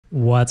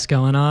What's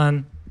going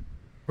on?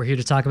 We're here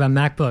to talk about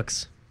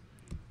MacBooks.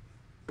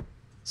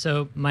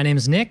 So my name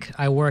is Nick.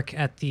 I work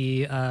at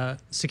the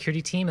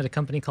security team at a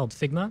company called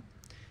Figma.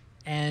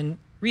 And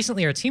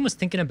recently our team was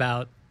thinking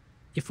about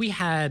if we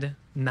had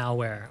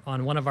malware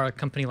on one of our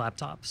company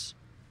laptops,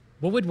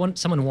 what would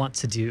someone want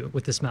to do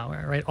with this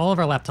malware, right? All of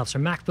our laptops are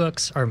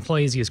MacBooks. Our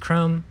employees use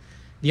Chrome.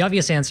 The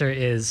obvious answer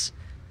is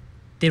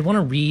they'd want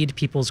to read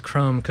people's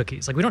Chrome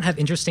cookies. Like, we don't have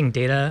interesting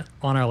data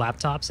on our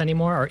laptops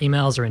anymore. Our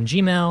emails are in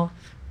Gmail,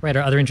 right?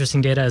 Our other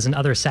interesting data is in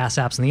other SaaS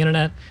apps on the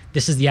internet.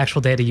 This is the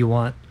actual data you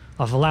want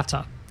off of a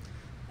laptop.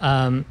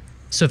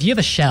 So if you have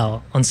a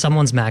shell on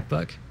someone's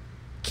MacBook,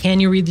 can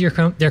you read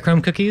their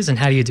Chrome cookies, and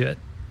how do you do it?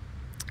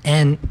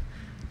 And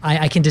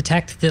I can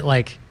detect that,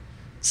 like,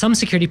 some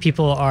security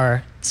people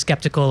are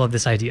skeptical of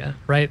this idea,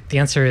 right? The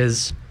answer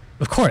is,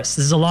 of course,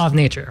 this is a law of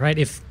nature, right?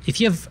 If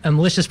you have a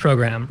malicious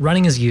program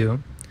running as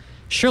you,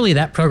 surely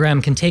that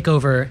program can take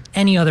over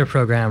any other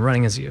program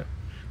running as you,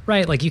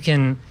 right? Like, you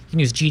can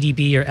use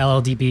GDB or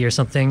LLDB or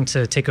something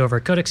to take over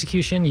code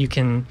execution. You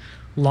can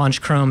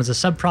launch Chrome as a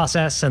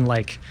sub-process and,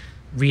 like,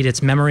 read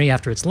its memory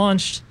after it's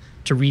launched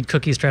to read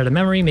cookies straight out of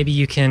memory. Maybe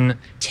you can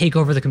take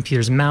over the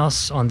computer's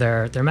mouse on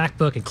their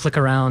MacBook and click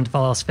around if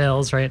all else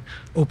fails, right?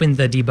 Open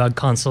the debug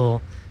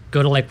console,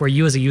 go to, like, where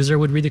you as a user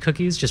would read the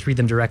cookies, just read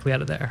them directly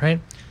out of there, right?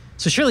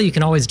 So surely you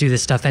can always do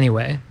this stuff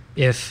anyway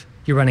if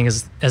you're running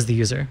as the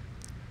user.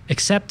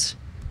 Except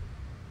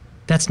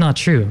that's not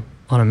true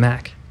on a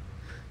Mac.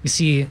 You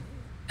see,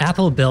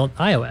 Apple built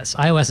iOS.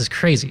 iOS is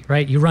crazy,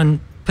 right? You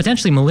run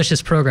potentially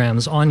malicious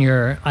programs on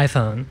your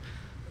iPhone,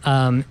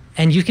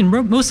 and you can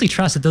mostly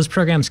trust that those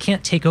programs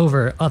can't take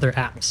over other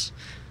apps.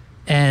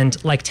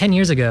 And like 10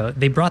 years ago,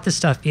 they brought this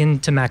stuff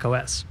into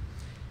macOS.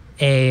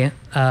 A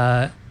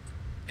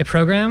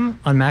program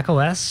on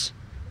macOS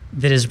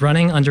that is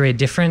running under a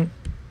different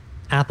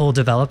Apple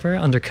developer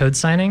under code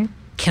signing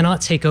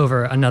cannot take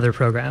over another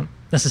program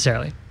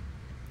necessarily.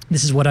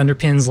 This is what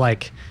underpins,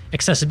 like,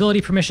 accessibility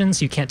permissions.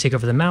 So you can't take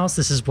over the mouse.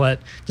 This is what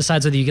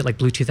decides whether you get, like,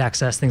 Bluetooth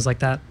access, things like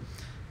that.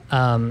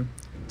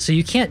 So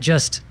you can't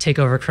just take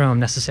over Chrome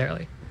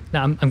necessarily.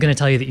 Now, I'm going to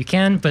tell you that you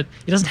can, but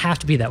it doesn't have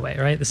to be that way,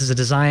 right? This is a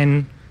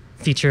design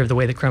feature of the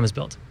way that Chrome is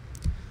built.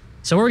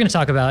 So what we're going to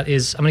talk about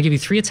is I'm going to give you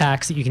 3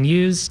 attacks that you can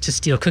use to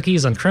steal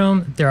cookies on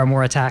Chrome. There are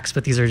more attacks,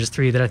 but these are just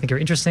 3 that I think are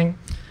interesting.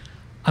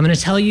 I'm going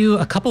to tell you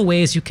a couple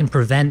ways you can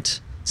prevent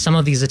some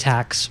of these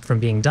attacks from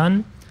being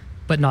done,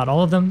 but not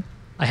all of them.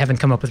 I haven't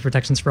come up with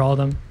protections for all of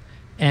them.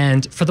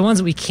 And for the ones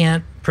that we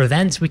can't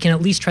prevent, we can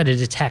at least try to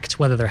detect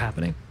whether they're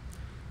happening.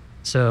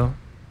 So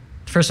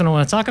the first one I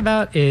want to talk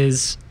about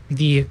is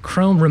the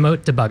Chrome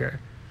remote debugger,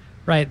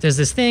 right? There's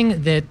this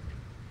thing that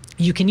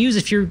you can use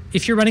if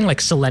you're running, like,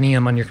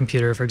 Selenium on your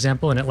computer, for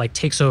example, and it, like,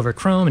 takes over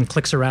Chrome and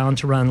clicks around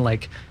to run,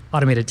 like,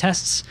 automated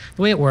tests.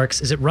 The way it works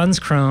is it runs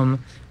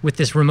Chrome with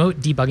this remote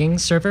debugging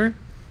server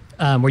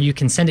where you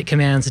can send it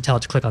commands to tell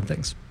it to click on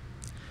things.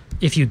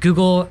 If you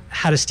Google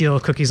how to steal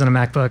cookies on a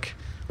MacBook,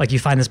 like, you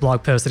find this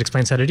blog post that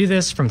explains how to do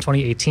this from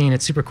 2018.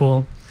 It's super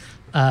cool.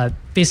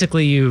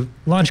 Basically, you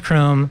launch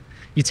Chrome,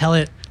 you tell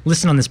it,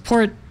 listen on this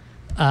port,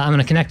 I'm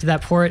going to connect to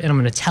that port, and I'm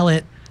going to tell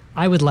it,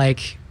 I would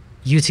like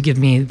you to give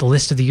me the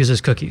list of the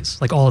user's cookies,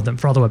 like all of them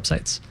for all the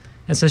websites.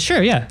 And it says,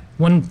 sure, yeah.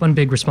 One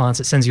big response,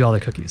 it sends you all their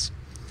cookies.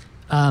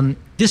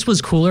 This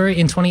was cooler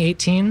in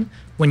 2018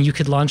 when you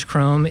could launch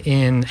Chrome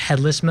in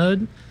headless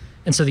mode,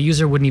 and so the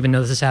user wouldn't even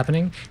know this is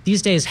happening.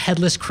 These days,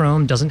 headless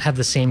Chrome doesn't have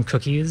the same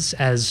cookies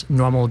as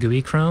normal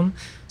GUI Chrome,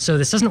 so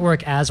this doesn't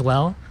work as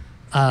well.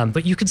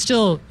 But you could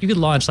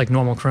launch, like,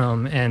 normal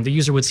Chrome, and the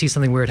user would see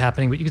something weird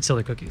happening, but you could steal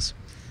their cookies.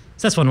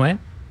 So that's one way.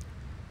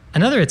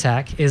 Another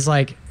attack is,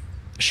 like,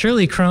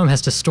 surely Chrome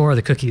has to store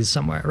the cookies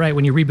somewhere, right?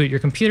 When you reboot your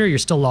computer, you're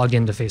still logged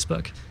into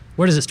Facebook.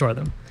 Where does it store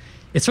them?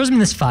 It stores them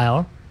in this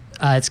file.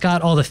 It's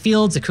got all the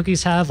fields that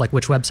cookies have, like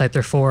which website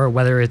they're for,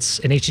 whether it's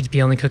an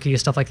HTTP-only cookie,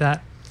 stuff like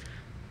that.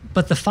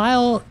 But the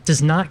file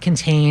does not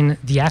contain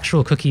the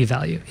actual cookie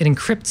value. It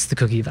encrypts the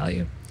cookie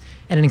value.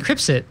 And it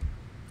encrypts it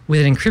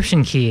with an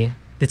encryption key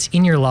that's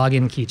in your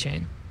login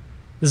keychain.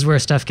 This is where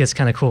stuff gets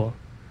kind of cool.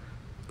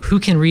 Who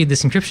can read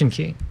this encryption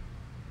key?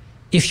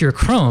 If you're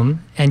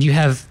Chrome and you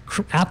have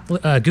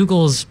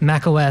Google's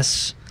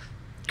macOS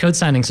code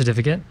signing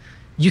certificate,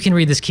 you can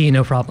read this key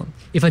no problem.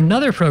 If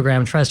another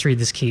program tries to read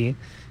this key,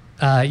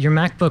 your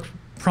MacBook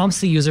prompts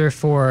the user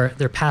for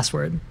their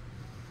password.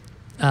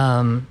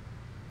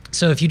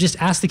 So if you just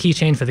ask the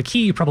keychain for the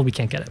key, you probably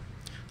can't get it.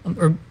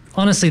 Or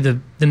honestly, the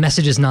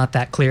message is not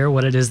that clear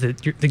what it is that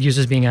the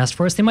user is being asked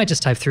for, so they might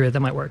just type through it. That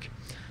might work.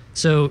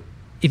 So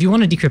if you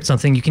want to decrypt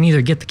something, you can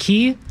either get the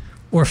key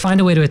or find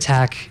a way to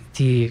attack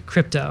the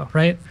crypto,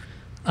 right?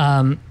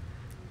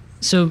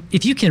 So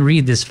if you can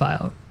read this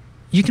file,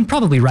 you can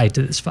probably write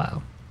to this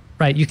file,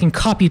 right? You can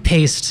copy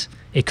paste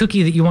a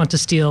cookie that you want to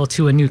steal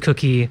to a new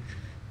cookie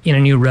in a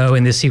new row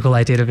in this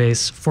SQLite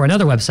database for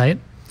another website,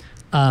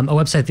 a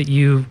website that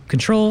you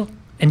control,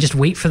 and just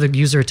wait for the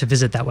user to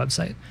visit that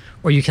website.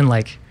 Or you can,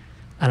 like,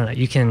 I don't know,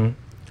 you can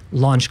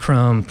launch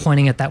Chrome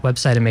pointing at that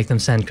website and make them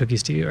send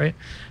cookies to you,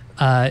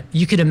 right?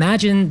 You could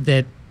imagine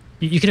that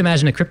you could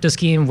imagine a crypto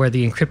scheme where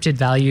the encrypted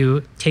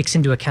value takes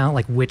into account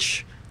like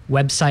which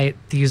website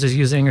the user is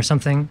using or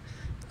something,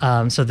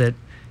 so that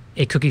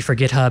a cookie for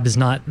GitHub is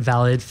not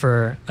valid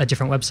for a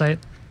different website,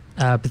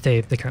 but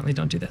they currently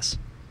don't do this.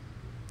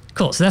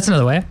 Cool, so that's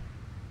another way.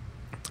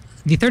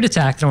 The third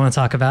attack that I want to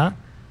talk about,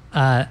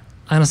 I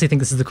honestly think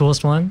this is the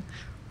coolest one.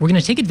 We're going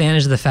to take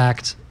advantage of the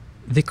fact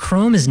that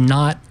Chrome is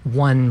not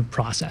one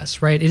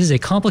process, right? It is a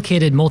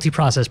complicated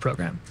multi-process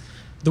program.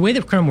 The way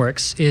that Chrome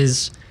works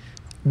is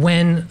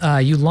when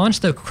you launch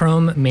the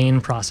Chrome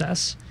main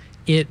process,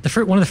 one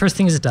of the first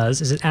things it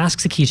does is it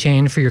asks a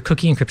keychain for your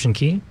cookie encryption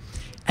key.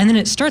 And then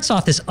it starts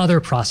off this other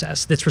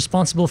process that's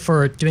responsible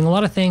for doing a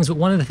lot of things, but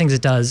one of the things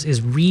it does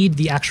is read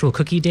the actual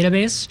cookie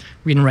database,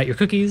 read and write your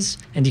cookies,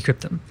 and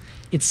decrypt them.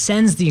 It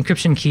sends the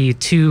encryption key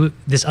to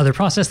this other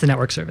process, the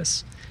network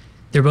service.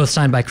 They're both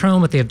signed by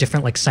Chrome, but they have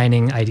different like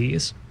signing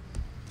IDs.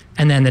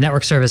 And then the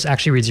network service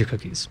actually reads your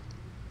cookies.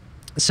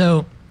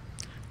 So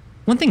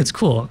one thing that's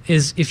cool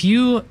is if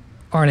you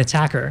are an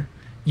attacker,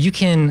 you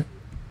can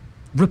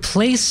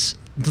replace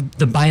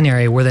the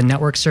binary where the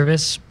network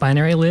service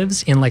binary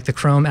lives in like the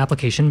Chrome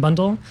application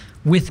bundle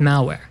with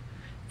malware,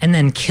 and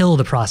then kill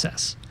the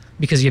process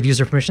because you have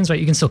user permissions, right?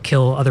 You can still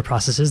kill other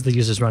processes the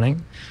user's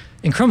running.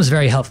 And Chrome is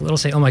very helpful. It'll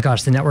say, oh my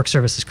gosh, the network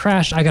service has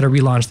crashed. I got to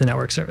relaunch the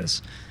network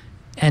service.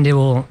 And it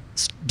will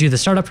do the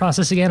startup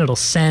process again. It'll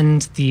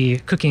send the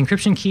cookie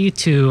encryption key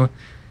to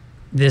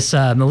this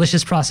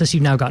malicious process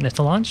you've now gotten it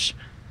to launch.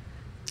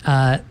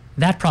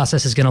 That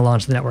process is going to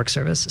launch the network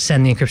service,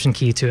 send the encryption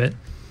key to it.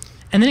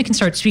 And then it can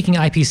start speaking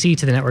IPC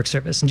to the network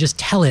service and just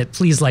tell it,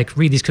 please like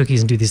read these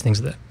cookies and do these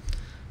things with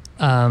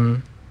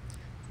it.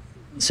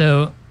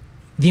 So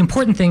the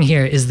important thing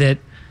here is that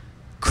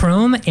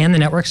Chrome and the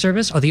network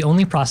service are the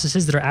only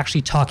processes that are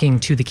actually talking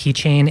to the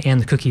keychain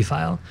and the cookie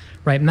file,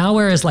 right?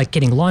 Malware is like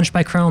getting launched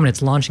by Chrome and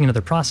it's launching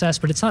another process,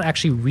 but it's not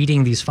actually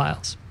reading these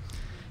files.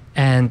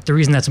 And the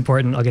reason that's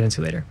important, I'll get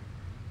into later.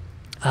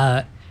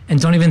 And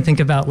don't even think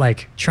about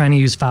like trying to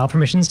use file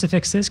permissions to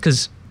fix this,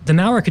 because the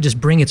malware could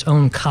just bring its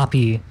own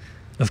copy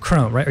of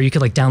Chrome, right? Or you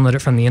could like download it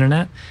from the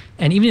internet.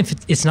 And even if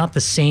it's not the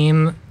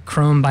same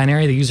Chrome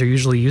binary the user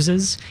usually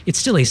uses, it's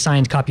still a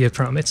signed copy of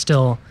Chrome. It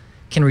still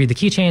can read the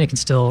keychain. It can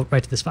still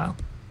write to this file.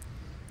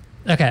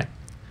 Okay,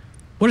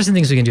 what are some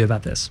things we can do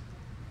about this?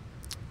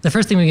 The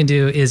first thing we can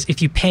do is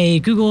if you pay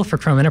Google for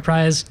Chrome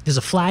Enterprise, there's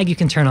a flag you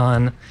can turn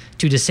on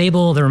to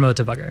disable the remote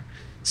debugger.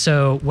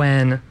 So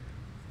when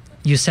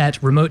you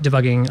set remote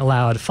debugging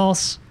allowed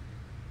false,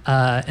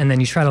 and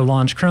then you try to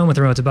launch Chrome with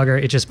the remote debugger,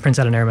 it just prints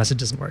out an error message,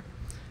 doesn't work.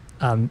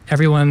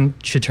 Everyone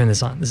should turn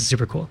this on. This is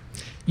super cool.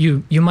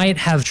 You might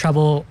have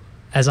trouble,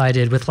 as I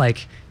did, with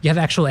like, you have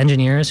actual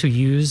engineers who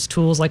use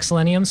tools like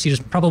Selenium, so you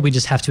probably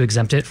just have to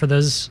exempt it for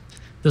those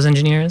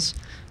engineers.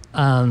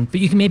 But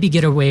you can maybe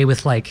get away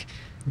with like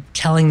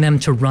telling them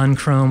to run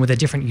Chrome with a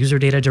different user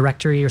data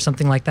directory or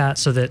something like that,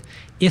 so that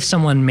if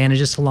someone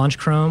manages to launch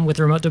Chrome with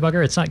the remote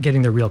debugger, it's not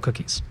getting their real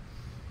cookies.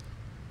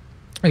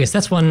 I guess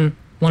that's one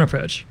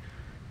approach.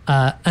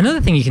 Another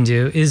thing you can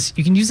do is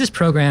you can use this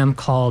program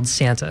called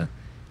Santa.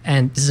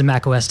 And this is a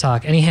macOS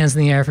talk. Any hands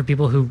in the air for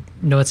people who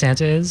know what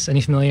Santa is? Any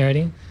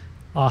familiarity?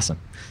 Awesome.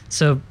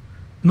 So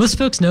most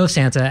folks know of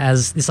Santa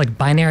as this like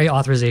binary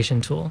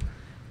authorization tool,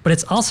 but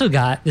it's also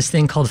got this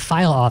thing called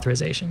file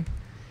authorization.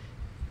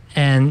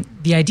 And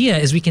the idea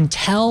is we can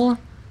tell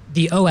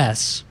the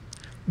OS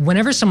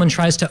whenever someone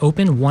tries to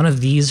open one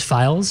of these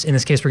files, in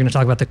this case we're going to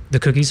talk about the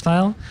cookies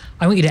file,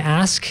 I want you to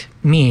ask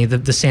me,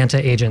 the Santa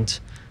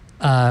agent,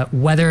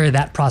 whether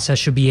that process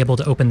should be able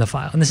to open the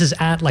file. And this is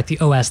at like the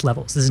OS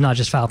levels. This is not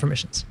just file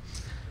permissions.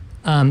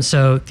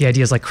 So the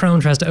idea is like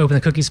Chrome tries to open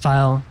the cookies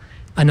file,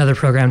 another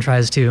program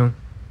tries to,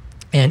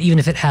 and even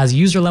if it has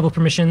user level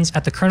permissions,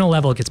 at the kernel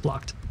level it gets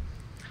blocked.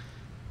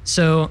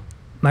 So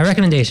my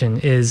recommendation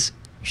is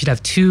you should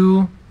have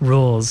two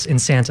rules in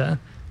Santa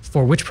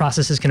for which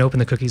processes can open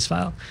the cookies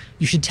file.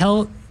 You should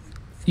tell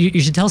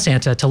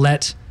Santa to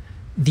let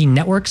the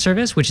network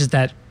service, which is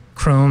that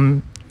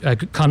Chrome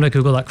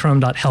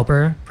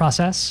com.google.chrome.helper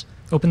process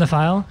open the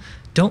file.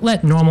 Don't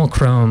let normal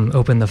Chrome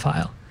open the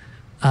file,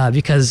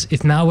 because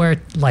if malware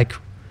like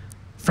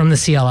from the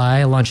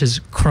CLI launches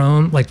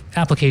Chrome, like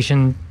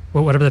application,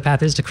 whatever the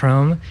path is to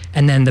Chrome,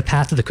 and then the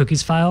path to the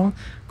cookies file,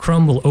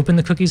 Chrome will open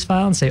the cookies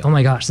file and say, oh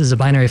my gosh, this is a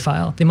binary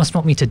file. They must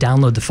want me to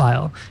download the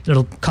file.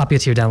 It'll copy it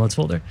to your downloads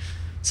folder.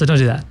 So don't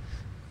do that.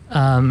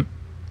 And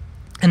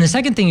the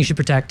second thing you should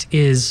protect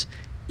is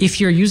if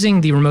you're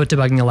using the remote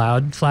debugging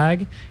allowed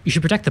flag, you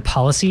should protect the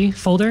policy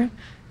folder,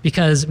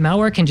 because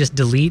malware can just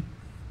delete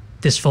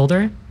this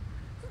folder.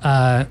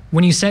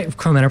 When you set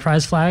Chrome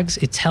Enterprise flags,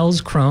 it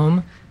tells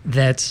Chrome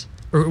that,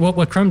 or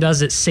what Chrome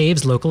does, it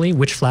saves locally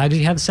which flags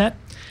you have set.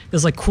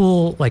 There's like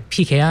cool like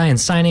PKI and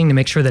signing to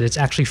make sure that it's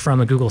actually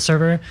from a Google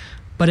server.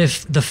 But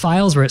if the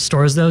files where it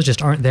stores those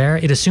just aren't there,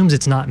 it assumes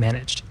it's not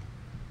managed.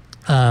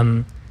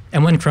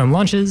 And when Chrome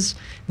launches,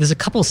 there's a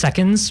couple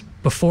seconds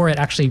before it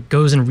actually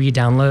goes and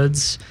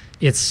re-downloads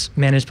its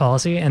managed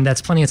policy, and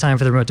that's plenty of time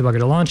for the remote debugger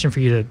to launch and for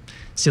you to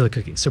steal the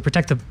cookies. So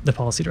protect the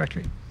policy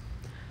directory.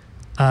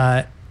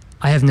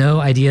 I have no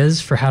ideas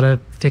for how to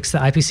fix the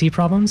IPC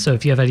problem, so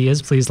if you have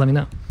ideas, please let me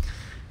know.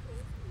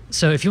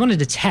 So if you want to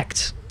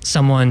detect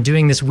someone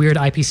doing this weird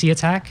IPC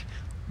attack,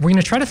 we're going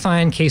to try to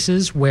find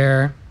cases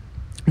where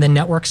the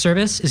network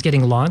service is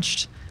getting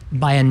launched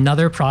by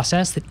another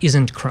process that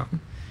isn't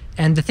Chrome.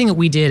 And the thing that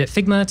we did at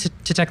Figma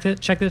to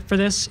check for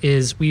this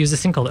is we use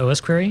this thing called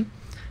osquery.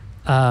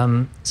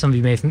 Some of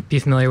you may be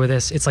familiar with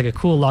this. It's like a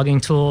cool logging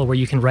tool where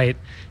you can write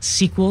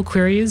SQL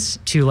queries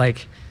to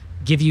like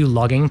give you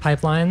logging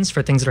pipelines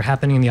for things that are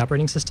happening in the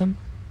operating system.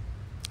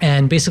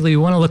 And basically,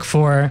 we want to look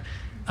for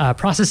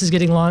processes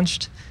getting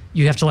launched.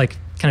 You have to like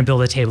kind of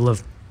build a table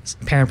of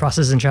parent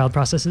processes and child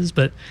processes,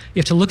 but you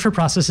have to look for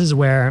processes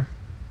where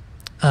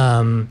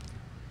the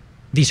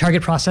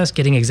target process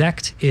getting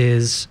exec'd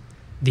is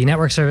the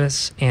network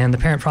service and the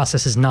parent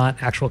process is not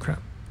actual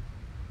Chrome.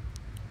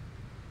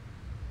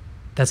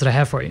 That's what I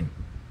have for you.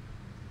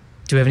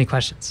 Do we have any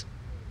questions?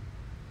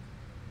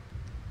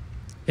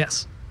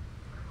 Yes.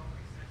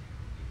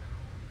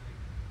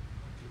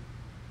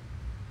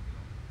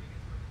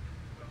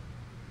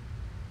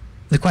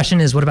 The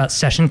question is, what about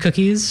session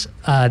cookies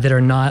that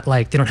are not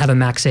like, they don't have a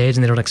max age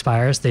and they don't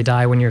expire, so they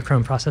die when your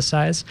Chrome process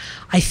dies?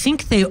 I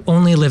think they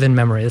only live in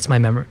memory. That's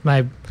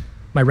my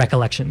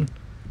recollection.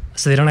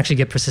 So they don't actually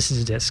get persisted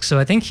to disk. So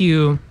I think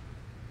you'd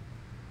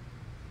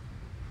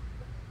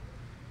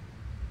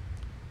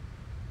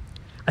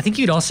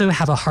also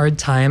have a hard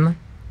time.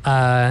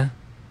 I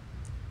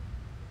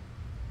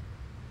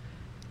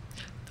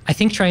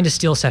think trying to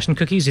steal session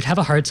cookies, you'd have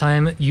a hard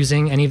time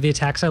using any of the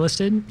attacks I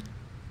listed,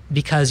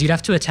 because you'd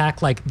have to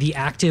attack like the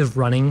active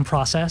running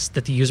process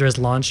that the user has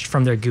launched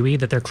from their GUI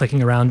that they're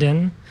clicking around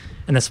in,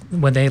 and that's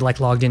when they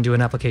like logged into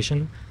an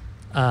application.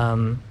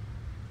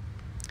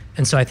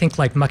 And so I think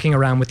like mucking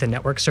around with the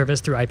network service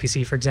through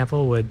IPC, for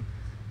example, would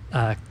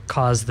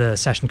cause the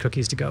session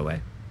cookies to go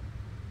away.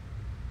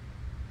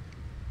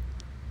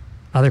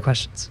 Other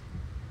questions?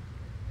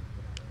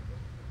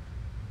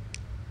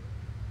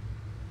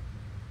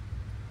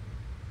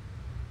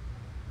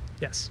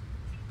 Yes.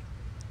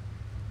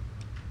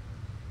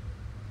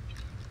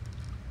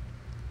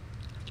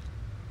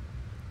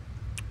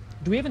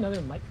 Do we have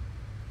another mic?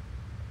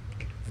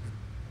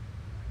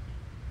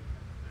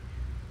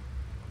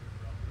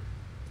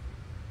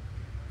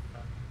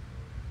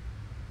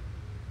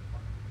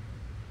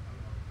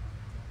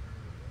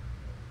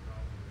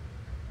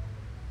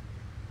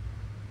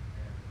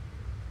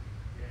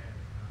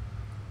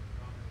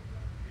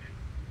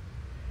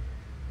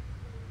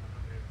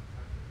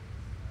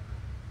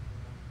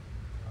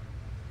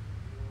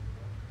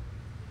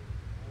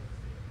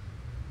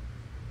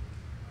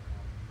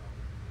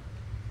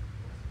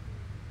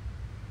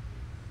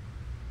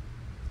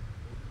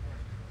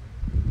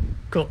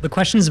 Cool. The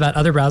question is about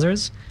other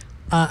browsers.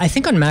 I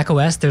think on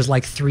macOS, there's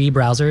like 3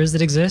 browsers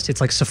that exist. It's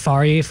like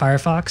Safari,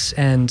 Firefox,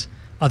 and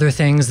other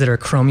things that are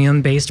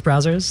Chromium-based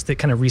browsers that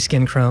kind of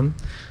reskin Chrome.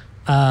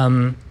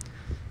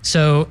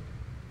 So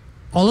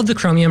all of the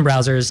Chromium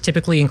browsers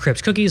typically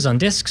encrypt cookies on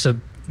disk, so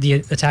the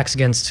attacks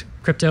against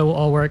crypto will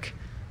all work.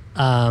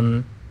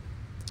 And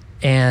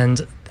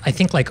I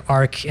think like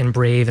Arc and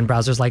Brave and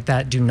browsers like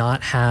that do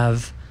not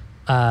have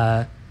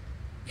a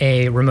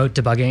remote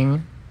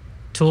debugging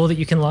tool that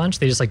you can launch.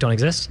 They just like don't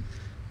exist.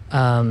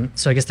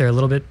 So I guess they're a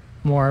little bit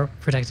more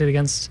protected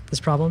against this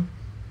problem.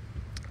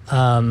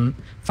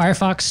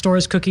 Firefox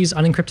stores cookies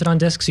unencrypted on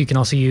disk, so you can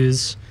also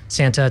use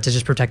Santa to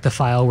just protect the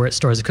file where it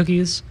stores the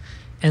cookies.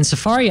 And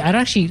Safari, I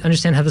don't actually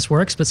understand how this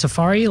works, but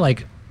Safari,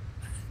 like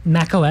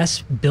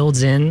macOS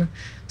builds in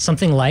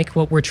something like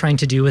what we're trying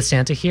to do with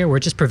Santa here, where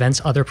it just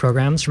prevents other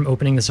programs from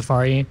opening the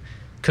Safari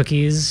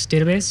cookies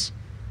database.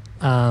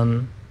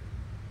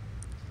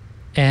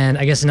 And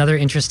I guess another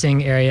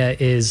interesting area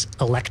is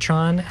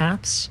Electron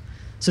apps.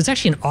 So it's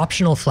actually an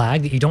optional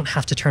flag that you don't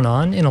have to turn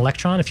on in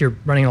Electron if you're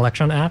running an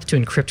Electron app to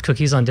encrypt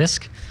cookies on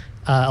disk.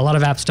 A lot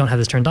of apps don't have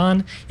this turned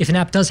on. If an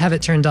app does have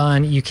it turned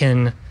on, you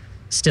can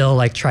still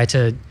like try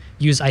to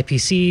use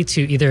IPC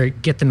to either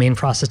get the main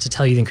process to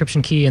tell you the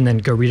encryption key and then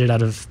go read it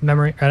out of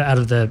memory, or out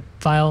of the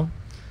file,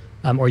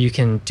 or you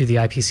can do the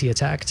IPC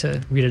attack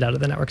to read it out of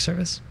the network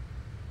service.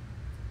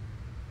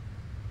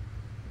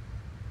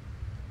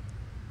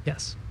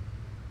 Yes.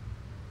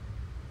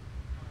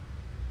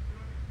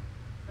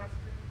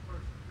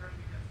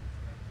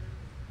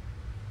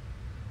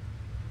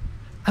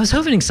 I was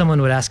hoping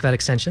someone would ask about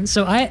extensions.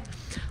 So I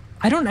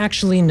don't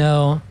actually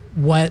know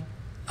what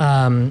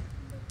all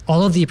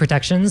of the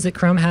protections that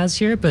Chrome has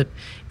here, but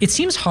it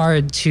seems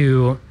hard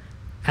to,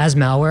 as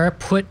malware,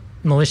 put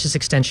malicious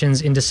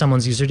extensions into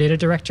someone's user data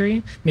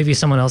directory. Maybe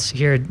someone else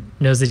here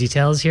knows the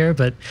details here,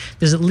 but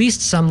there's at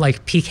least some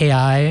like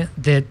PKI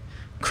that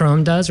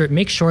Chrome does, or it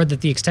makes sure that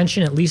the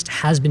extension at least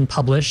has been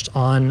published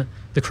on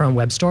the Chrome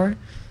Web Store.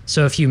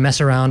 So if you mess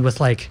around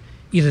with like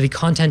either the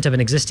content of an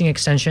existing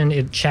extension,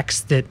 it checks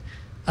that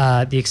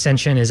the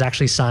extension is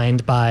actually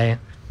signed by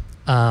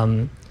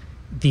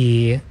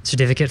the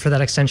certificate for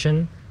that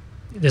extension.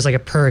 There's like a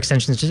per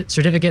extension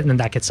certificate, and then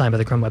that gets signed by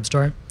the Chrome Web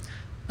Store.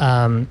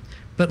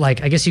 But but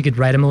like I guess you could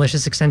write a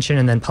malicious extension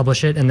and then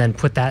publish it and then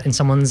put that in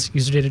someone's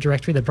user data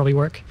directory. That'd probably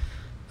work.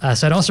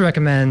 So I'd also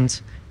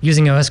recommend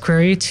using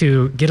osquery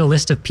to get a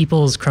list of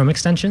people's Chrome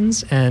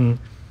extensions and,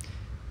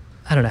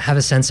 I don't know, have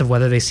a sense of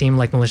whether they seem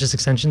like malicious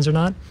extensions or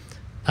not.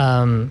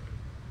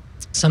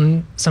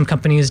 Some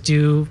companies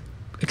do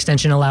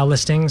extension allow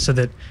listing so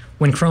that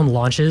when Chrome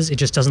launches, it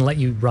just doesn't let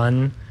you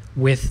run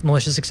with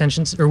malicious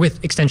extensions or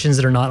with extensions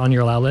that are not on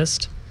your allow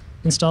list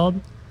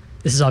installed.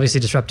 This is obviously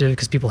disruptive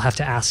because people have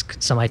to ask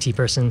some IT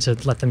person to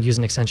let them use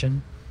an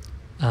extension.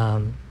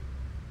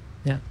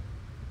 Yeah.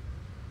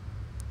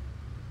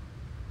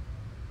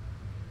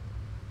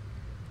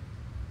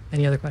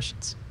 Any other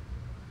questions?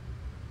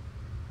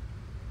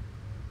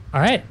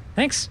 All right,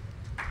 thanks.